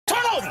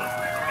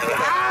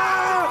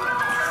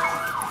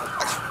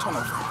Turn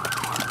over.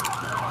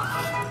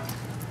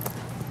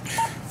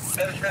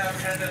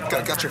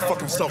 Got your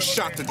fucking self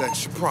shot today.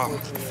 It's your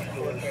problem.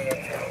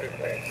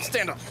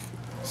 Stand up.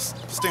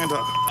 Stand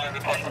up.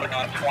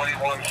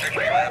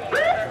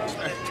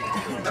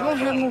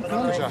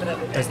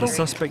 As the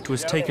suspect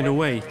was taken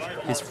away,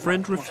 his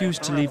friend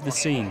refused to leave the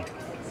scene.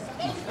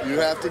 You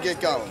have to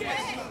get going.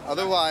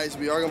 Otherwise,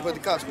 we are going to put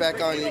the cuffs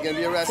back on you. You're going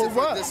to be arrested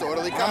for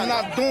disorderly conduct. I'm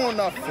not doing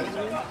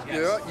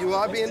nothing. You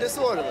are being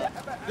disorderly.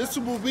 This is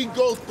what we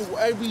go through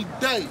every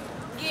day.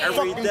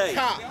 Every day.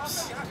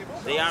 Cops.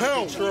 They out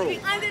of control.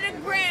 Under the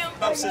ground.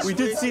 We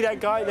did see that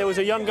guy. There was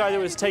a young guy that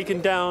was taken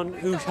down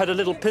who had a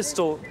little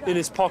pistol in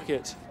his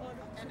pocket.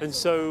 And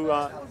so,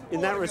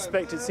 in that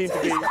respect, it seemed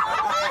to be a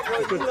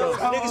good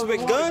guy. Niggas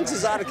with guns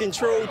is out of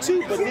control,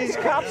 too, but these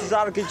cops is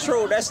out of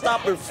control. That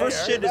stopping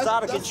frisk shit is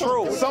out of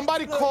control.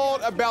 Somebody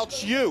called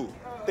about you.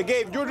 They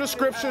gave your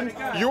description,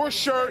 your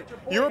shirt,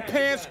 your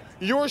pants,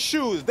 your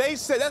shoes. They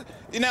said that.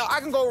 Now, I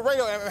can go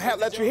radio and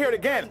let you hear it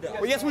again.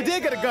 Well, yes, we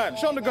did get a gun.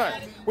 Show them the gun.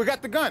 We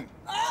got the gun.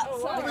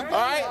 All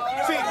right?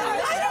 See,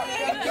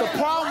 the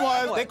problem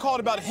was they called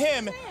about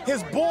him.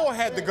 His bull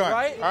had the gun.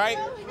 Right? All right?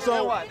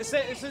 So,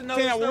 see,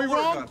 now, were we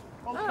wrong?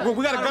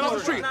 We got a gun off the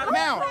street.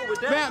 Now,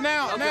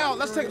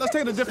 let's take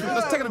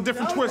it a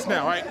different twist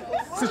now, right?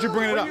 Since you're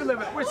bringing it up.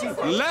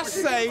 Let's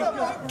say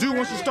dude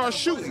wants to start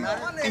shooting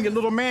and your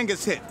little man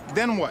gets hit.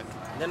 Then what?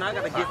 Then I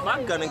gotta get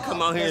my gun and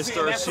come out here and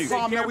start shooting. That's the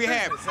problem that we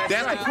have.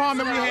 That's the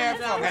problem that we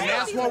have, and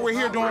that's why we're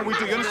here doing what we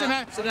do. You understand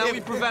that? So now we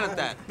prevented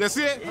that. That's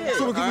it.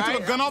 So we took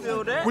a gun off.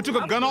 We took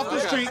a gun off the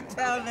street.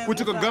 We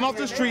took a gun off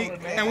the street,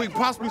 and we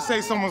possibly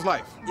saved someone's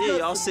life. Yeah,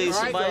 y'all saved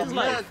somebody's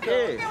life.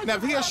 Yeah. Now,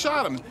 if he had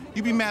shot him,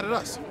 you'd be mad at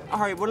us. All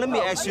right, well, let me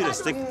ask you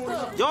this.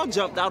 Y'all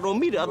jumped out on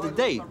me the other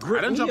day.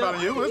 I didn't jump out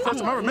on you. That's the first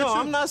time I ever met you. No,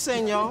 I'm not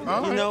saying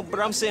y'all, you know, but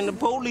I'm saying the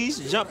police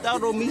jumped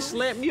out on me,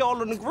 slapped me all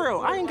on the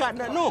grill. I ain't got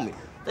nothing on me.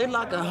 They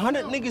lock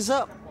 100 niggas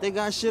up. They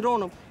got shit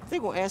on them. They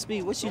gonna ask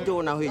me, what you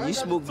doing out here? You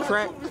smoking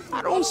crack?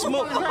 I don't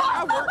smoke crack.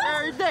 I work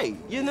every day,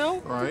 you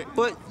know? Right.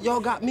 But y'all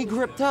got me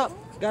gripped up.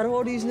 Got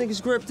all these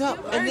niggas gripped up.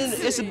 And then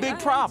it's a big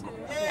problem.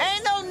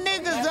 Ain't no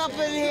niggas up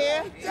in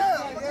here.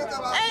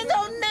 Ain't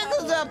no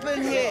niggas up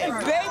in here.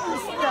 Baby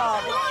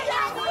stuff.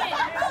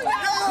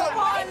 Come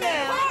on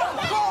now.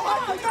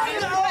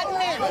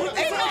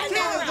 Ain't no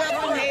niggas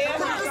up in here.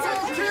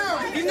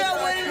 You know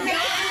what it means?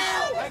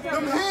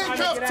 Them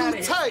handcuffs too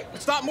tight.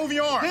 Stop moving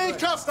your arm.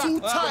 Handcuffs too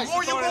tight. The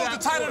more you move, the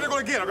tighter they're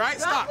gonna get, all right?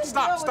 Stop.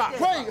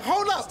 Wait,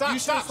 hold up.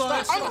 Stop.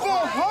 I'm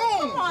going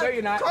home. No,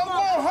 you're not. I'm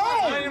going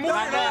home.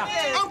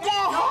 I'm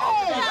going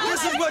home.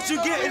 This is what you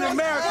get in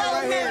America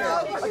right here.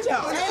 Watch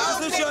out. This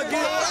is what y'all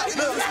get.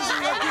 Look, this is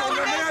what y'all get in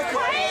America.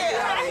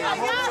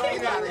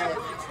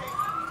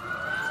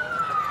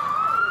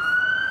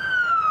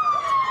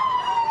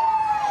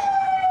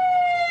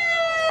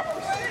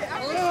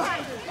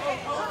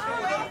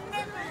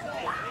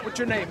 What's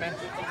your name, man?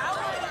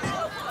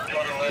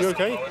 You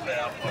okay?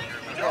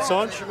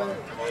 Sarge?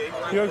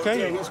 You okay?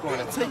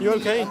 You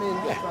okay?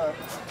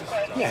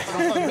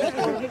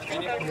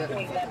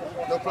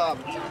 No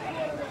problem.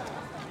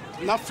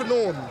 Nothing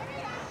on.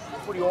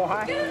 What are you all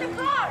high? Get in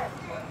the car.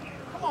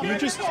 You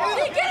just... Get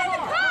in the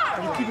car.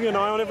 Are you keeping an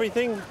eye on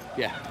everything?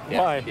 Yeah.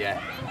 Why?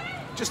 Yeah.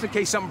 Just in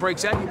case something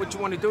breaks out, what you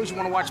want to do is you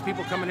want to watch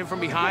people coming in from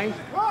behind.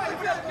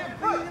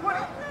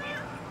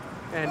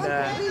 And,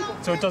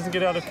 So it doesn't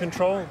get out of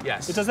control?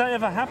 Yes. Does that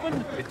ever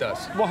happen? it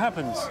does. What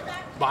happens?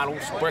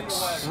 Bottles,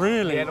 bricks.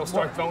 Really? Yeah, they'll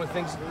start throwing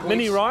things.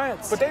 Mini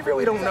riots? But they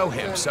really don't know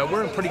him, so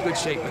we're in pretty good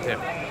shape with him.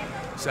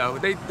 So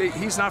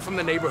he's not from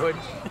the neighborhood.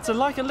 It's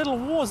like a little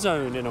war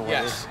zone in a way.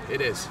 Yes,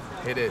 it is.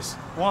 It is.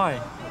 Why?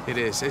 It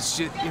is. It's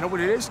just, you know what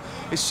it is?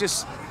 It's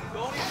just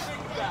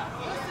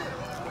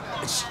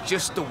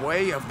the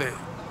way of the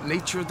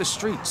nature of the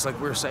streets, like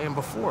we were saying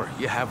before.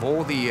 You have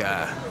all the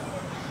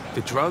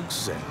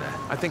drugs, and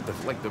I think the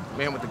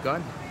man with the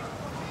gun,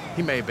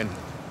 he may have been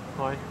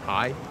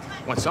high,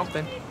 want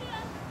something,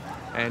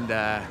 and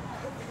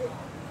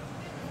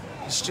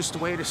it's just the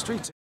way of the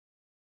streets.